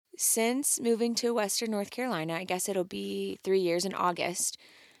since moving to Western North Carolina, I guess it'll be 3 years in August.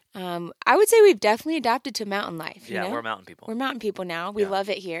 I would say we've definitely adapted to mountain life. Yeah, you know? we're mountain people. We're mountain people now. We Yeah. love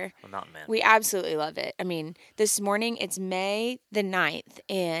it here. I'm a mountain man. We absolutely love it. I mean, this morning it's May the 9th,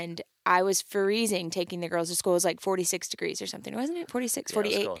 and I was freezing taking the girls to school. It was like 46 degrees or something, wasn't it? 46, Yeah, it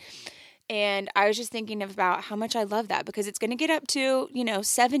was 48. cold. And I was just thinking about how much I love that because it's going to get up to,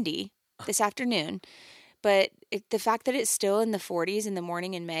 70 this afternoon. But the fact that it's still in the 40s in the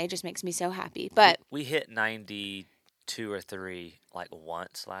morning in May just makes me so happy. But we hit 92 or 3 like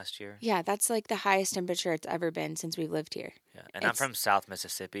once last year. yeah, that's like the highest temperature it's ever been since we've lived here. Yeah, and I'm from South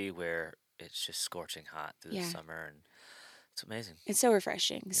Mississippi where it's just scorching hot through the summer, and it's amazing. It's so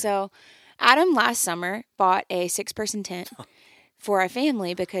refreshing. Yeah. So Adam last summer bought a 6-person tent for our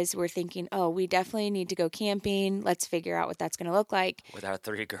family because we're thinking, oh, we definitely need to go camping. Let's figure out what that's going to look like. With our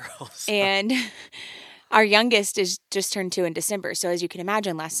 3 girls. And our youngest is just turned 2 in December. So as you can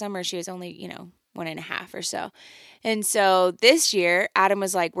imagine, last summer she was only, 1.5 or so. And so this year, Adam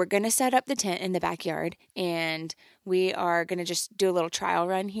was like, we're going to set up the tent in the backyard and we are going to just do a little trial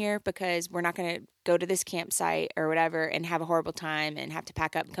run here because we're not going to go to this campsite or whatever and have a horrible time and have to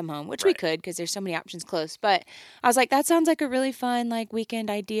pack up and come home, which we could because there's so many options close. But I was like, that sounds like a really fun like weekend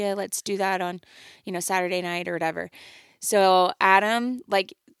idea. Let's do that on, Saturday night or whatever. So Adam,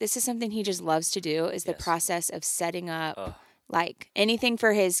 like, this is something he just loves to do is the process of setting up like anything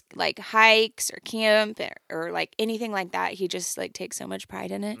for his like hikes or camp or like anything like that. He just like takes so much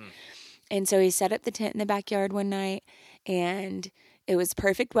pride in it. And so he set up the tent in the backyard one night and it was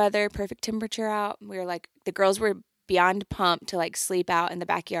perfect weather, perfect temperature out. We were like, the girls were beyond pumped to like sleep out in the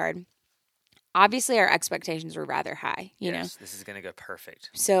backyard. Obviously, our expectations were rather high, you know. This is going to go perfect.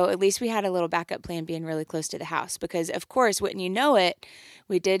 So at least we had a little backup plan being really close to the house because, of course, wouldn't you know it,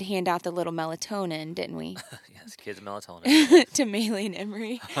 we did hand out the little melatonin, didn't we? Yes, kids melatonin. To Maylee and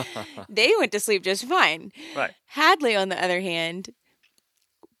Emery. They went to sleep just fine. Right. Hadley, on the other hand,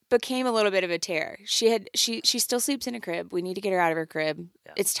 became a little bit of a terror. She still sleeps in a crib. We need to get her out of her crib.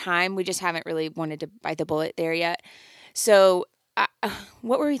 Yeah. It's time. We just haven't really wanted to bite the bullet there yet. So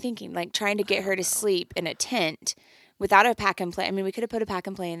what were we thinking? Like trying to get her to sleep in a tent without a pack and play. I mean, we could have put a pack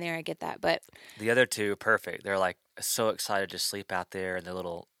and play in there. I get that, but the other two, perfect. They're like so excited to sleep out there in their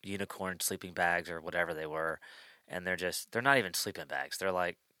little unicorn sleeping bags or whatever they were, and they're not even sleeping bags. They're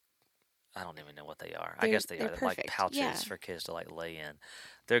like, I don't even know what they are. I guess they are. They're like pouches for kids to like lay in.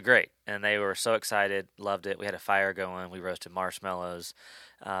 They're great, and they were so excited, loved it. We had a fire going. We roasted marshmallows,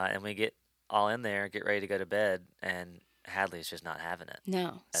 and we get all in there, get ready to go to bed, and Hadley's just not having it.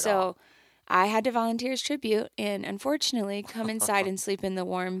 No. So I had to volunteer as tribute and unfortunately come inside and sleep in the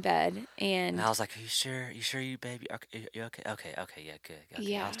warm bed. And I was like, are you sure? You sure you baby? Okay, you okay? Okay, yeah, good. Okay,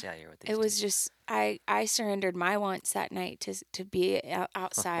 yeah. I'll stay out here with these. It was just, I surrendered my wants that night to be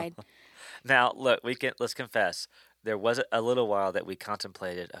outside. Now, look, let's confess. There was a little while that we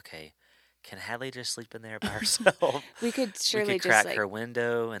contemplated, okay, can Hadley just sleep in there by herself? We could surely just crack her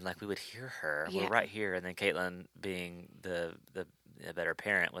window and like we would hear her. Yeah. We're right here, and then Caitlin, being the better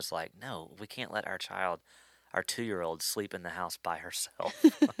parent, was like, "No, we can't let our 2-year-old, sleep in the house by herself."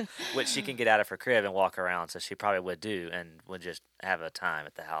 Which she can get out of her crib and walk around, so she probably would do, and would just have a time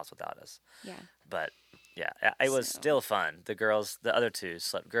at the house without us. Yeah. But yeah, it was still fun. The girls, the other two,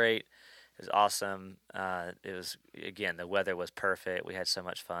 slept great. It was awesome. It was, again, the weather was perfect. We had so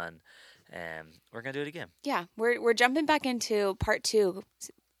much fun. And we're going to do it again. Yeah, we're jumping back into part 2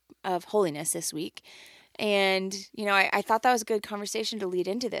 of Holiness this week. And, I thought that was a good conversation to lead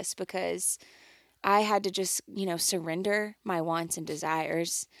into this because I had to just, surrender my wants and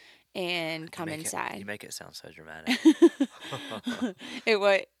desires and come inside. You make it sound so dramatic.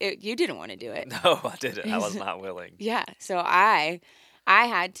 You didn't want to do it. No, I didn't. I was not willing. Yeah, so I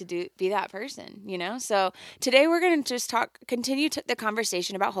had to be that person, So today we're going to just continue the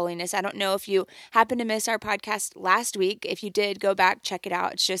conversation about holiness. I don't know if you happened to miss our podcast last week. If you did, go back, check it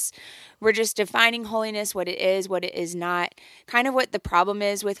out. We're just defining holiness, what it is not, kind of what the problem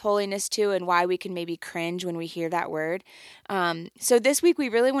is with holiness too, and why we can maybe cringe when we hear that word. So this week we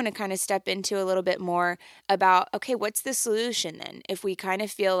really want to kind of step into a little bit more about, okay, what's the solution then? If we kind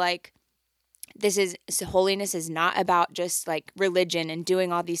of feel like holiness is not about just like religion and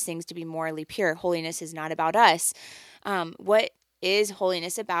doing all these things to be morally pure. Holiness is not about us. What is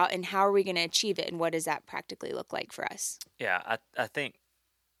holiness about, and how are we going to achieve it, and what does that practically look like for us? Yeah, I think,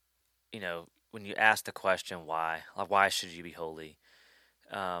 when you ask the question why should you be holy,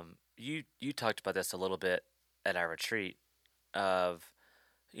 you talked about this a little bit at our retreat of,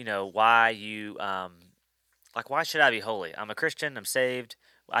 why you why should I be holy? I'm a Christian. I'm saved.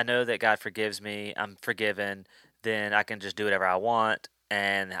 I know that God forgives me. I'm forgiven. Then I can just do whatever I want,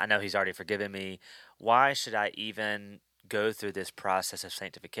 and I know He's already forgiven me. Why should I even go through this process of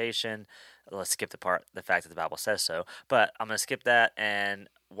sanctification? Let's skip the fact that the Bible says so, but I'm going to skip that. And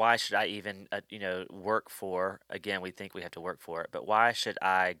why should I even, work for? Again, we think we have to work for it, but why should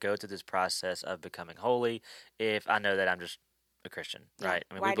I go through this process of becoming holy if I know that I'm just a Christian, Yeah. right?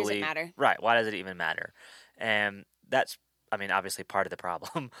 I mean, Why we does it believe, matter? right? Why does it even matter? And that's, I mean, obviously part of the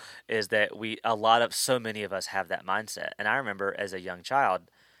problem is that so many of us have that mindset. And I remember as a young child,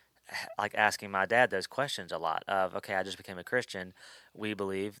 like asking my dad those questions a lot of, okay, I just became a Christian. We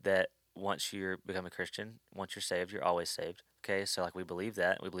believe that once you become a Christian, once you're saved, you're always saved. Okay, so like we believe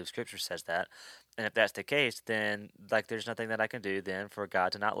that. We believe Scripture says that. And if that's the case, then like there's nothing that I can do then for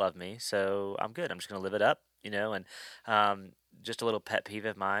God to not love me. So I'm good. I'm just going to live it up. And just a little pet peeve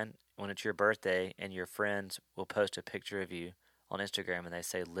of mine, when it's your birthday and your friends will post a picture of you on Instagram and they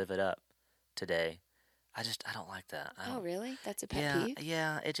say, live it up today. I don't like that. I Oh, don't. really? That's a pet Yeah, peeve?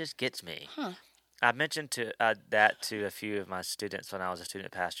 yeah, it just gets me. Huh. I mentioned that to a few of my students when I was a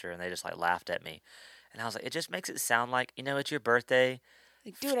student pastor, and they just like laughed at me. And I was like, it just makes it sound like, it's your birthday.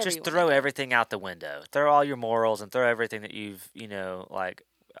 Like, do whatever you Just want throw to do. everything out the window. Throw all your morals and throw everything that like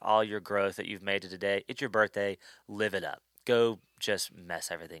all your growth that you've made to today. It's your birthday. Live it up. Go just mess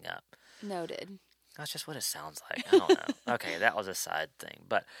everything up. Noted. That's just what it sounds like. I don't know. Okay, that was a side thing.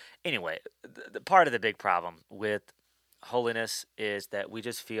 But anyway, the part of the big problem with holiness is that we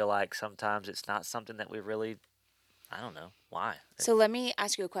just feel like sometimes it's not something that we really, I don't know why. So let me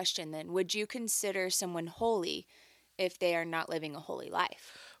ask you a question then. Would you consider someone holy if they are not living a holy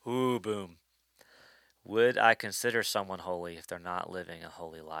life? Ooh, boom. Would I consider someone holy if they're not living a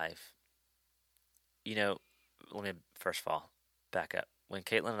holy life? Let me first of all back up. When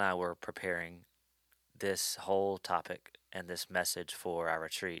Caitlin and I were preparing this whole topic and this message for our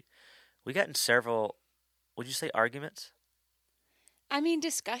retreat, we got in several, would you say arguments? I mean,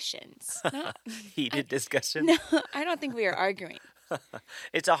 discussions. Not, Heated discussion? no, I don't think we are arguing.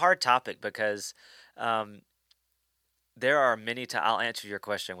 It's a hard topic because there are many times, I'll answer your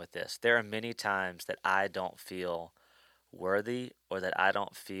question with this. There are many times that I don't feel worthy or that I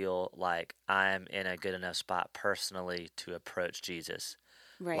don't feel like I'm in a good enough spot personally to approach Jesus.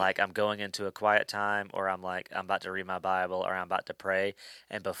 Right. Like I'm going into a quiet time, or I'm about to read my Bible, or I'm about to pray.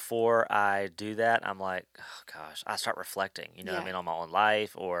 And before I do that, I'm like, oh gosh, I start reflecting, Yeah. on my own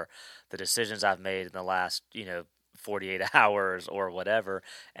life or the decisions I've made in the last, 48 hours or whatever.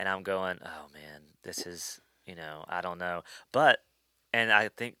 And I'm going, oh man, this is, I don't know. And I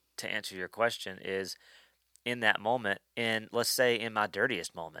think to answer your question is in that moment, let's say in my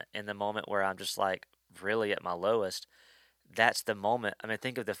dirtiest moment, in the moment where I'm just like really at my lowest, that's the moment. I mean,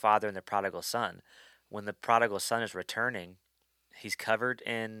 think of the father and the prodigal son. When the prodigal son is returning, he's covered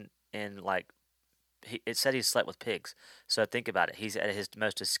in like it said he slept with pigs. So think about it. He's at his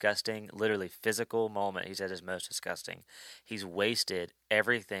most disgusting, literally physical moment. He's at his most disgusting. He's wasted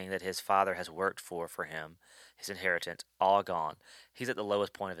everything that his father has worked for him, his inheritance, all gone. He's at the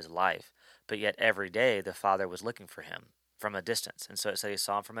lowest point of his life. But yet every day the father was looking for him from a distance. And so it said he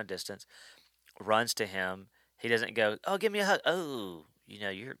saw him from a distance, runs to him. He doesn't go, oh, give me a hug. Oh,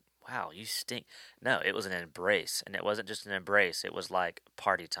 wow, you stink. No, it was an embrace. And it wasn't just an embrace. It was like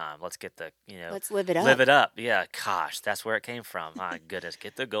party time. Let's get Let's live it up. live it up. Yeah, gosh, that's where it came from. My goodness,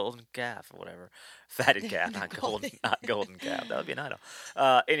 get the golden calf or whatever. Fatted calf, not golden calf. That would be an idol.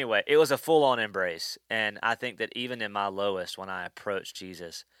 Anyway, it was a full on embrace. And I think that even in my lowest, when I approach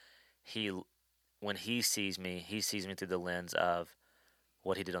Jesus, when he sees me through the lens of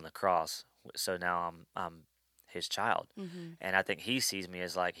what he did on the cross. So now I'm his child. Mm-hmm. And I think he sees me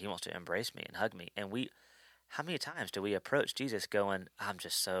as like he wants to embrace me and hug me. And how many times do we approach Jesus going,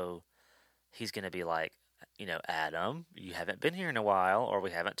 he's going to be like, Adam, you haven't been here in a while, or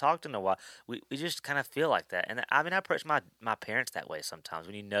we haven't talked in a while. We just kind of feel like that. And I mean, I approach my parents that way sometimes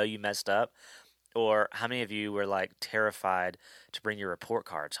when you messed up. Or how many of you were like terrified to bring your report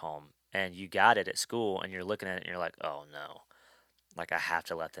cards home and you got it at school and you're looking at it and you're like, oh no. Like I have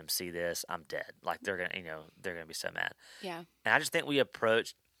to let them see this. I'm dead. Like they're gonna be so mad. Yeah. And I just think we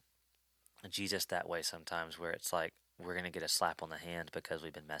approach Jesus that way sometimes, where it's like we're gonna get a slap on the hand because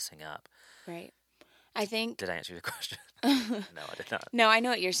we've been messing up. Right. I think. Did I answer your question? No, I did not. No, I know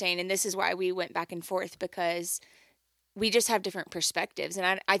what you're saying, and this is why we went back and forth because we just have different perspectives,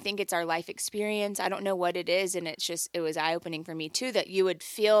 and I think it's our life experience. I don't know what it is, and it was eye opening for me too that you would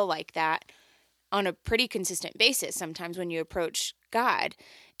feel like that on a pretty consistent basis sometimes when you approach God,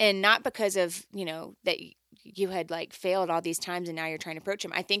 and not because of, that you had like failed all these times and now you're trying to approach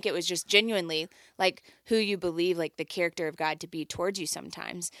him. I think it was just genuinely like who you believe like the character of God to be towards you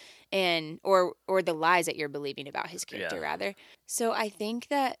sometimes, and or the lies that you're believing about his character Yeah. rather. So I think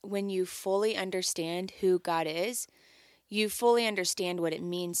that when you fully understand who God is, you fully understand what it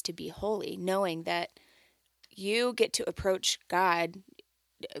means to be holy, knowing that you get to approach God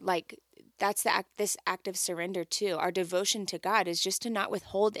like that's this act of surrender too. Our devotion to God is just to not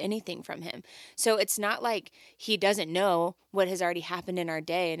withhold anything from him. So it's not like he doesn't know what has already happened in our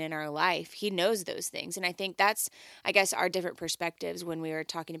day and in our life. He knows those things. And I think that's, I guess, our different perspectives when we were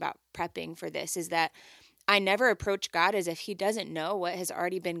talking about prepping for this, is that I never approach God as if he doesn't know what has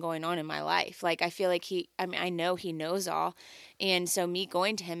already been going on in my life. Like I feel like I know he knows all. And so me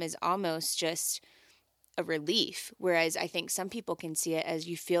going to him is almost just a relief, whereas I think some people can see it as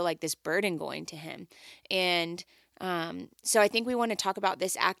you feel like this burden going to him. And so I think we want to talk about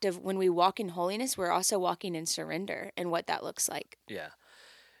this act of when we walk in holiness, we're also walking in surrender and what that looks like. Yeah.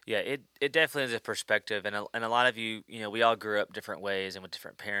 Yeah, it definitely is a perspective, and a lot of you, we all grew up different ways and with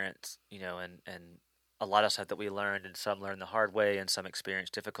different parents, and a lot of stuff that we learned, and some learned the hard way, and some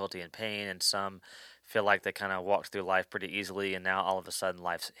experienced difficulty and pain, and some feel like they kind of walked through life pretty easily, and now all of a sudden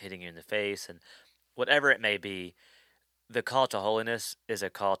life's hitting you in the face, and whatever it may be, the call to holiness is a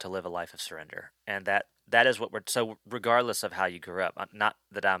call to live a life of surrender, and that is what we're so regardless of how you grew up. Not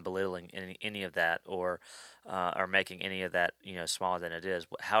that I'm belittling any of that or making any of that smaller than it is.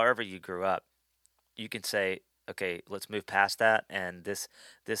 However you grew up, you can say, okay, let's move past that, and this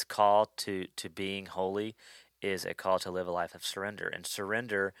call to being holy is a call to live a life of surrender, and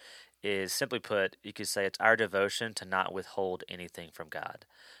surrender is, simply put, you could say it's our devotion to not withhold anything from God,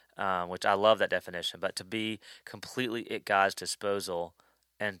 which I love that definition. But to be completely at God's disposal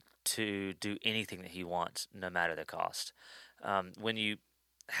and to do anything that He wants, no matter the cost. When you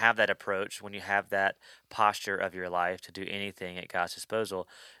have that approach, when you have that posture of your life to do anything at God's disposal,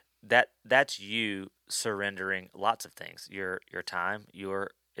 that's you surrendering lots of things. Your time,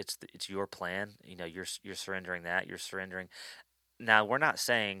 it's your plan. You're surrendering that. You're surrendering. Now, we're not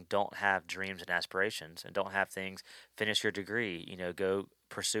saying don't have dreams and aspirations and don't have things, finish your degree, go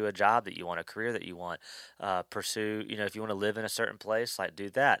pursue a job that you want, a career that you want, pursue, if you want to live in a certain place, like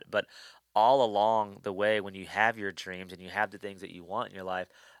do that. But all along the way, when you have your dreams and you have the things that you want in your life,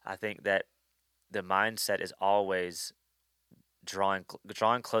 I think that the mindset is always drawing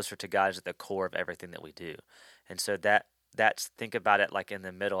closer to God is at the core of everything that we do. And so that's, think about it like in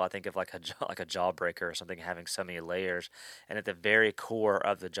the middle. I think of like like a jawbreaker or something, having so many layers, and at the very core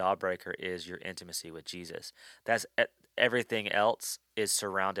of the jawbreaker is your intimacy with Jesus. That's everything else is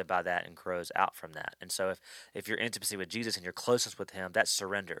surrounded by that and grows out from that. And so if your intimacy with Jesus and your closest with him, that's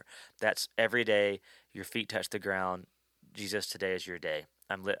surrender. That's every day your feet touch the ground. Jesus, today is your day.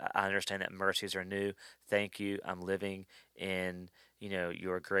 I understand that mercies are new. Thank you. I'm living in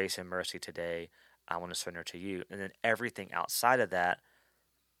your grace and mercy today. I want to surrender to you. And then everything outside of that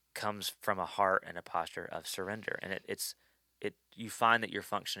comes from a heart and a posture of surrender. And you find that you're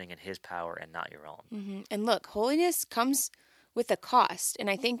functioning in his power and not your own. Mm-hmm. And look, holiness comes with a cost. And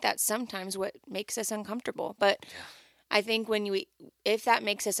I think that's sometimes what makes us uncomfortable. But Yeah. I think if that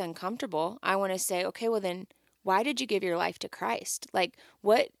makes us uncomfortable, I want to say, okay, well then, why did you give your life to Christ? Like,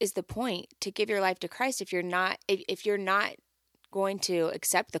 what is the point to give your life to Christ if you're not going to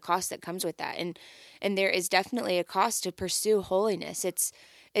accept the cost that comes with that? And there is definitely a cost to pursue holiness. It's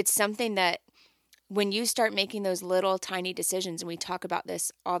something that when you start making those little tiny decisions, and we talk about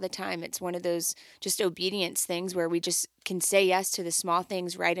this all the time, it's one of those just obedience things where we just can say yes to the small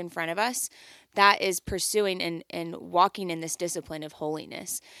things right in front of us. That is pursuing and walking in this discipline of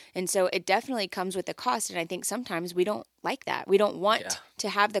holiness. And so it definitely comes with a cost. And I think sometimes we don't like that. We don't want to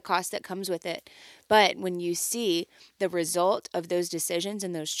have the cost that comes with it. But when you see the result of those decisions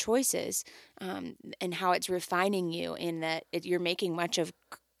and those choices, and how it's refining you, in that you're making much of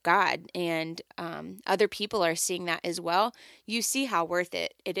God, and other people are seeing that as well, you see how worth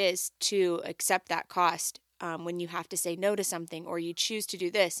it is to accept that cost when you have to say no to something, or you choose to do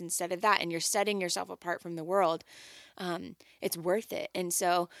this instead of that, and you're setting yourself apart from the world. It's worth it. And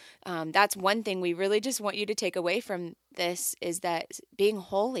so that's one thing we really just want you to take away from this, is that being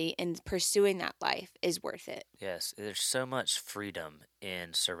holy and pursuing that life is worth it. Yes, there's so much freedom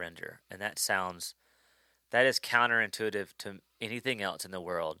in surrender, and that is counterintuitive to anything else in the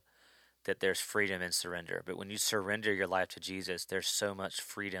world, that there's freedom in surrender. But when you surrender your life to Jesus, there's so much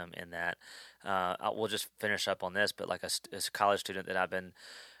freedom in that. We'll just finish up on this, but like a college student that I've been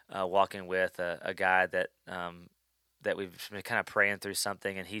walking with, a guy that we've been kind of praying through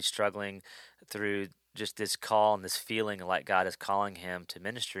something, and he's struggling through just this call and this feeling like God is calling him to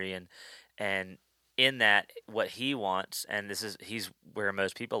ministry, and in that, what he wants, and he's where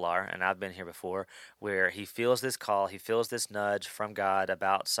most people are, and I've been here before, where he feels this call, he feels this nudge from God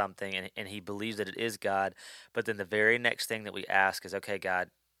about something, and he believes that it is God, but then the very next thing that we ask is, okay, God,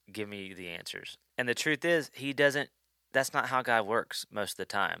 give me the answers. And the truth is, he doesn't. That's not how God works most of the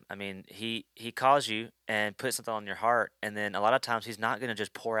time. I mean, he calls you and puts something on your heart, and then a lot of times he's not going to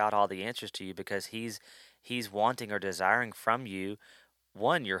just pour out all the answers to you, because he's wanting or desiring from you,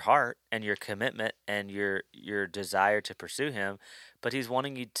 one, your heart and your commitment and your desire to pursue him, but he's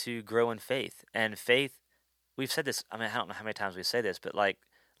wanting you to grow in faith. And faith, we've said this, I mean, I don't know how many times we say this, but like,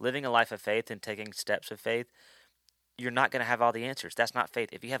 living a life of faith and taking steps of faith, you're not going to have all the answers. That's not faith.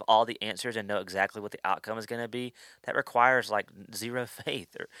 If you have all the answers and know exactly what the outcome is going to be, that requires like zero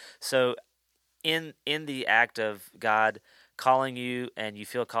faith. So in the act of God calling you and you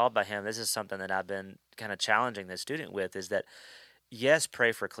feel called by him, this is something that I've been kind of challenging the student with, is that, yes,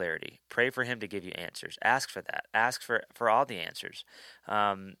 pray for clarity. Pray for him to give you answers. Ask for that. Ask for all the answers.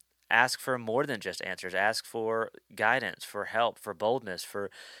 Ask for more than just answers. Ask for guidance, for help, for boldness, for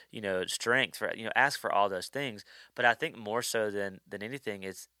strength. For ask for all those things. But I think more so than anything,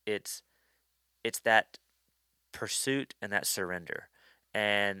 it's that pursuit and that surrender.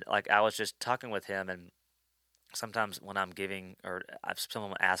 And like, I was just talking with him, and sometimes when I'm giving, or if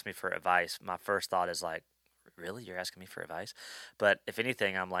someone asks me for advice, my first thought is like, really, you're asking me for advice? But if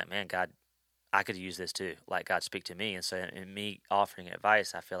anything, I'm like, man, God, I could use this too. Like, God, speak to me. And so in me offering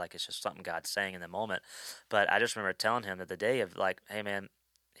advice, I feel like it's just something God's saying in the moment. But I just remember telling him that the day of, like, hey man,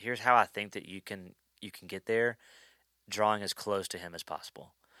 here's how I think that you can get there, drawing as close to him as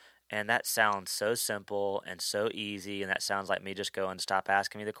possible. And that sounds so simple and so easy, and that sounds like me just going, stop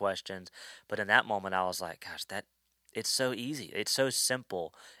asking me the questions. But in that moment, I was like, gosh, it's so easy. It's so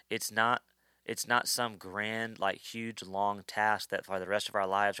simple. It's not some grand, like, huge, long task that for the rest of our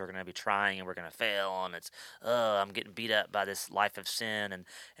lives we're going to be trying and we're going to fail, and it's, oh, I'm getting beat up by this life of sin,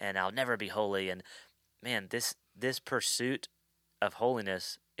 and I'll never be holy. And man, this pursuit of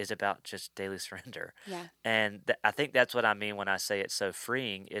holiness is about just daily surrender. Yeah. And I think that's what I mean when I say it's so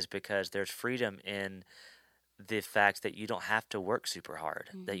freeing, is because there's freedom in the fact that you don't have to work super hard,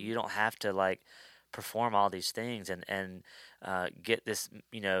 that you don't have to, like, perform all these things and get this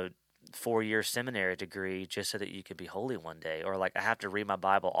 4-year seminary degree just so that you could be holy one day, or like, I have to read my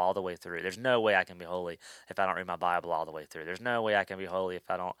Bible all the way through. There's no way I can be holy if I don't read my Bible all the way through. There's no way I can be holy if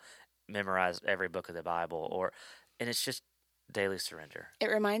I don't memorize every book of the Bible, and it's just daily surrender. It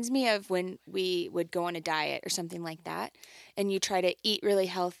reminds me of when we would go on a diet or something like that, and you try to eat really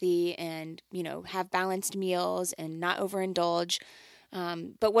healthy and, have balanced meals and not overindulge.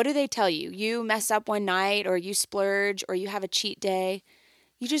 But what do they tell you? You mess up one night, or you splurge, or you have a cheat day.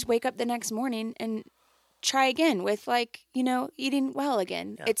 You just wake up the next morning and try again with, like, eating well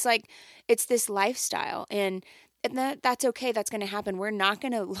again. Yeah. It's like, it's this lifestyle, and that's okay. That's going to happen. We're not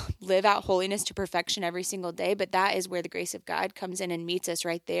going to live out holiness to perfection every single day, but that is where the grace of God comes in and meets us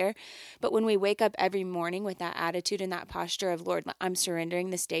right there. But when we wake up every morning with that attitude and that posture of, Lord, I'm surrendering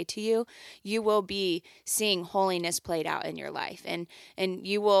this day to you, you will be seeing holiness played out in your life, and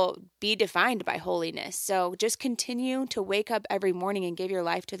you will be defined by holiness. So just continue to wake up every morning and give your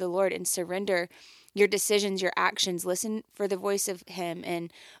life to the Lord and surrender your decisions, your actions. Listen for the voice of him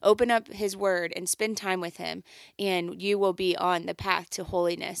and open up his word and spend time with him, and you will be on the path to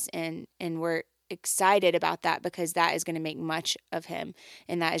holiness. And we're excited about that, because that is going to make much of him,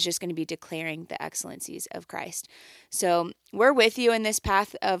 and that is just going to be declaring the excellencies of Christ. So we're with you in this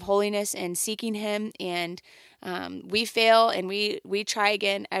path of holiness and seeking him, and we fail and we try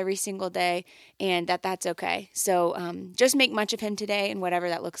again every single day, and that's okay. So just make much of him today, and whatever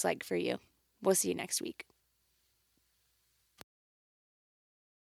that looks like for you. We'll see you next week.